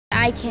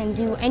I can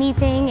do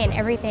anything and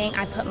everything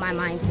I put my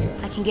mind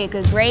to. I can get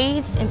good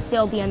grades and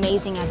still be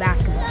amazing at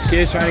basketball.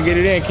 Kids trying to get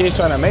it in, kids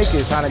trying to make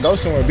it, trying to go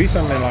somewhere, be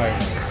something in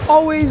life.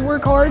 Always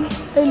work hard,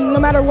 and no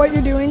matter what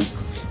you're doing,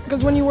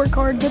 because when you work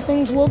hard, good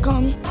things will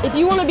come. If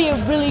you want to be a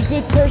really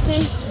good person,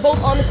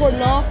 both on the court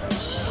and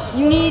off,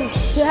 you need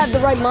to have the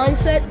right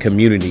mindset.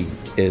 Community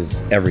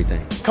is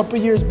everything. A couple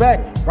years back,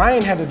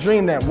 Ryan had a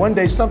dream that one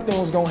day something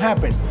was going to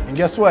happen. And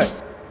guess what?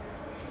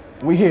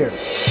 We here.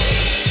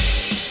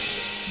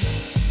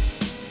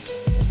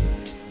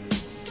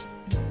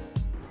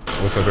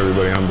 What's up,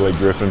 everybody? I'm Blake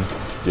Griffin.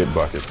 Get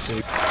buckets.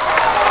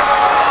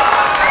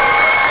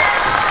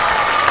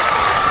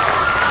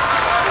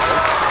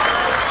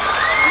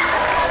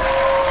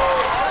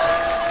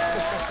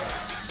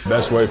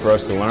 Best way for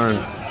us to learn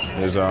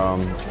is,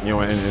 you know,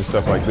 in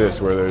stuff like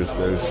this, where there's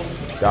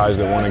guys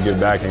that want to give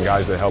back and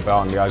guys that help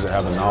out and guys that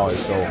have the knowledge.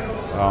 So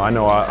I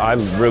know I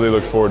really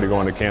look forward to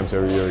going to camps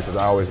every year because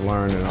I always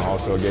learn, and it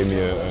also gave me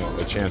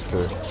a chance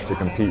to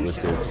compete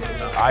with kids.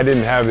 I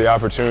didn't have the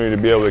opportunity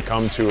to be able to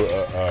come to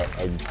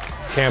a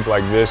camp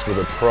like this with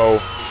a pro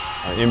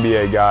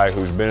NBA guy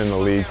who's been in the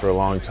league for a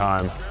long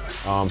time.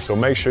 So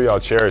make sure y'all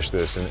cherish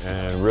this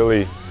and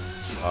really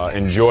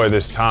enjoy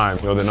this time.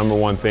 You know, the number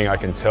one thing I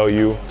can tell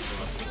you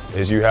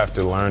is you have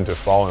to learn to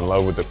fall in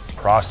love with the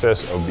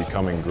process of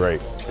becoming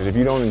great. Because if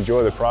you don't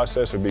enjoy the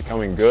process of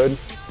becoming good,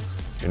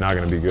 you're not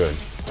going to be good.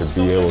 To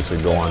be able to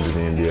go on to the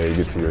NBA,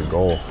 get to your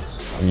goal,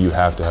 you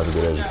have to have a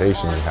good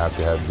education, you have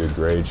to have good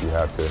grades, you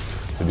have to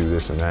do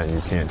this and that, and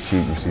you can't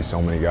cheat. You see so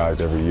many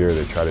guys every year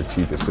that try to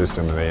cheat the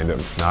system and they end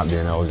up not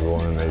being eligible,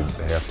 and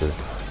they have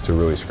to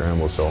really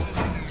scramble. So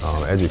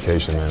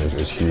education, man,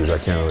 is huge. I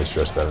can't really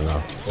stress that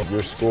enough.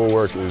 Your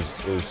schoolwork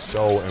is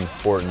so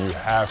important. You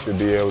have to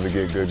be able to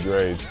get good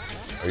grades,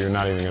 or you're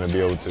not even going to be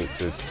able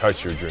to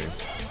touch your dreams.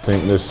 I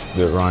think this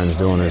that Ryan's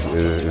doing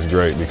is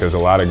great, because a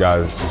lot of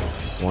guys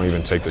won't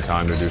even take the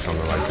time to do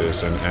something like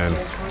this, and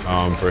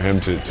for him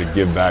to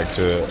give back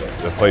to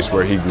the place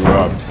where he grew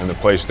up and the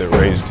place that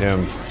raised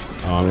him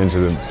into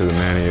the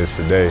man he is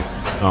today.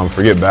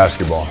 Forget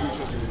basketball.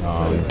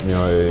 You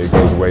know, it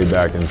goes way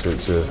back into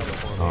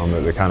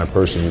the kind of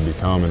person you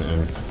become,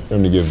 and for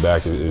him to give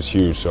back is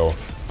huge. So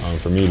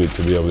for me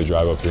to be able to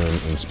drive up here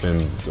and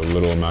spend the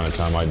little amount of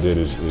time I did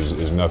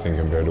is nothing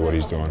compared to what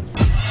he's doing.